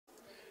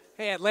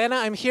Hey Atlanta,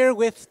 I'm here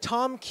with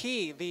Tom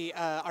Key, the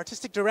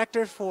artistic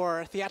director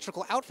for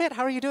Theatrical Outfit.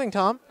 How are you doing,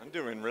 Tom? I'm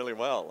doing really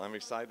well. I'm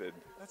excited.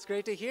 That's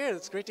great to hear.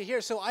 That's great to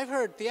hear. So I've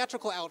heard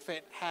Theatrical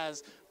Outfit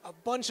has a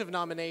bunch of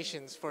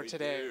nominations for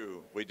today.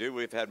 We do.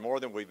 We've had more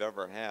than we've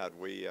ever had.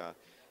 We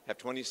have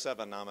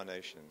 27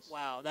 nominations.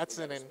 Wow, that's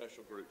we have a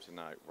special group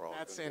tonight. We're all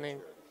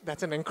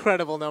that's an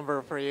incredible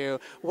number for you.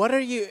 What are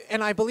you?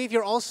 And I believe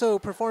you're also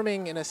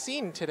performing in a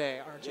scene today,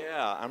 aren't you?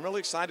 Yeah, I'm really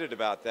excited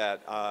about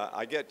that.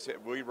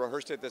 We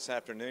rehearsed it this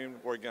afternoon.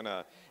 We're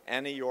gonna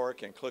Annie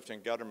York and Clifton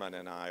Gutterman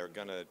and I are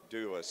gonna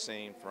do a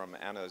scene from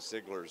Anna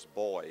Ziegler's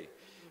Boy,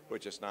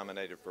 which is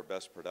nominated for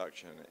Best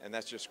Production, and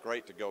that's just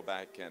great to go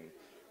back and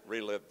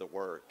relive the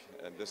work.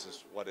 And this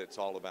is what it's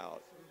all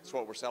about. It's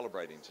what we're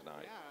celebrating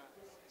tonight. Yeah.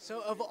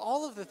 So, of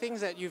all of the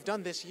things that you've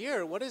done this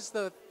year, what are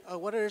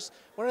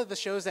the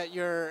shows that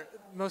you're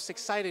most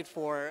excited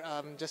for,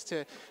 just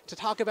to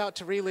talk about,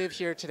 to relive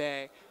here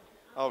today?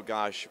 Oh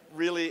gosh,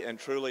 really and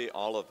truly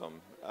all of them.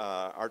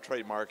 Our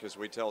trademark is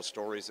we tell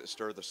stories that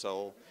stir the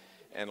soul,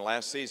 and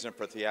last season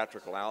for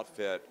Theatrical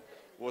Outfit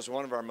was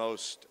one of our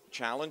most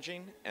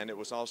challenging, and it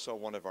was also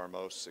one of our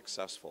most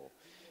successful.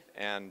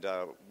 And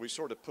we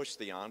sort of pushed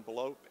the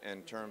envelope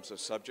in terms of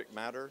subject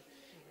matter,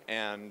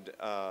 and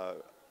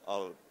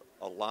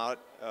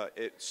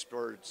it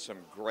spurred some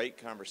great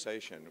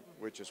conversation,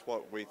 which is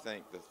what we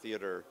think the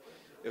theater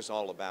is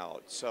all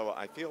about. So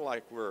I feel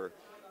like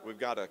we've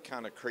got a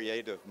kind of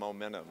creative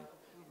momentum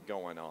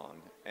going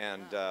on,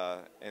 and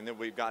then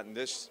we've gotten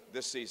this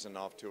season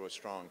off to a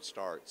strong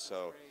start.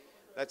 So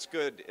that's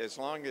good. As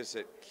long as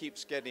it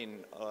keeps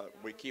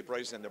we keep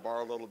raising the bar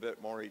a little bit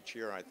more each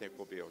year, I think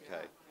we'll be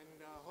okay.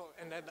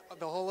 And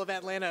the whole of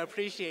Atlanta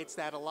appreciates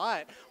that a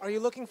lot. Are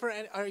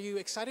you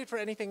excited for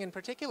anything in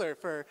particular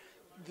for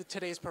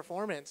today's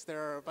performance?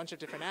 There are a bunch of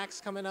different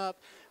acts coming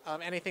up.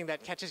 Anything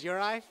that catches your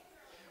eye?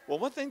 Well,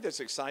 one thing that's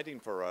exciting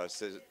for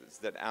us is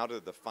that out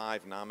of the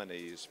 5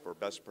 nominees for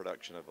Best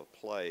Production of a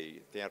Play,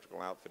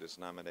 Theatrical Outfit is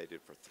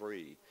nominated for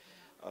 3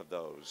 of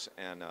those.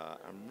 And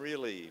I'm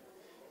really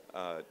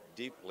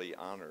deeply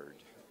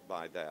honored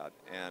by that.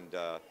 And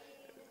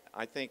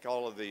I think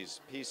all of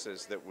these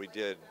pieces that we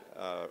did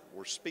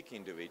were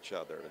speaking to each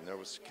other, and there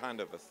was kind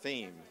of a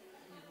theme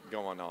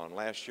going on.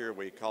 Last year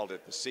we called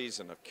it the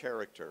Season of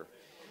Character,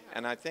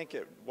 and I think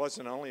it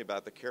wasn't only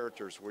about the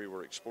characters we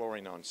were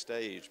exploring on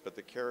stage, but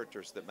the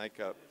characters that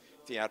make up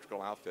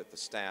Theatrical Outfit, the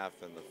staff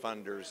and the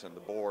funders and the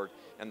board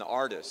and the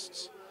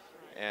artists,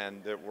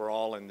 and that we're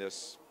all in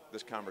this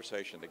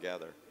conversation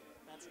together.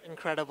 That's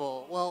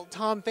incredible. Well,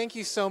 Tom, thank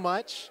you so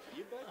much.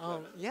 You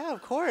bet. Yeah,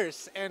 of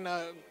course. And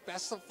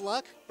best of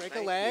luck. Break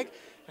a leg.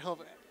 I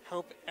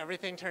hope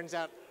everything turns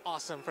out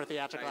awesome for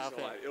Theatrical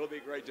Outfit. It'll be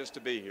great just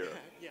to be here.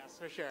 Yes,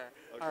 for sure.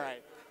 Okay. All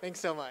right. Thanks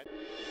so much.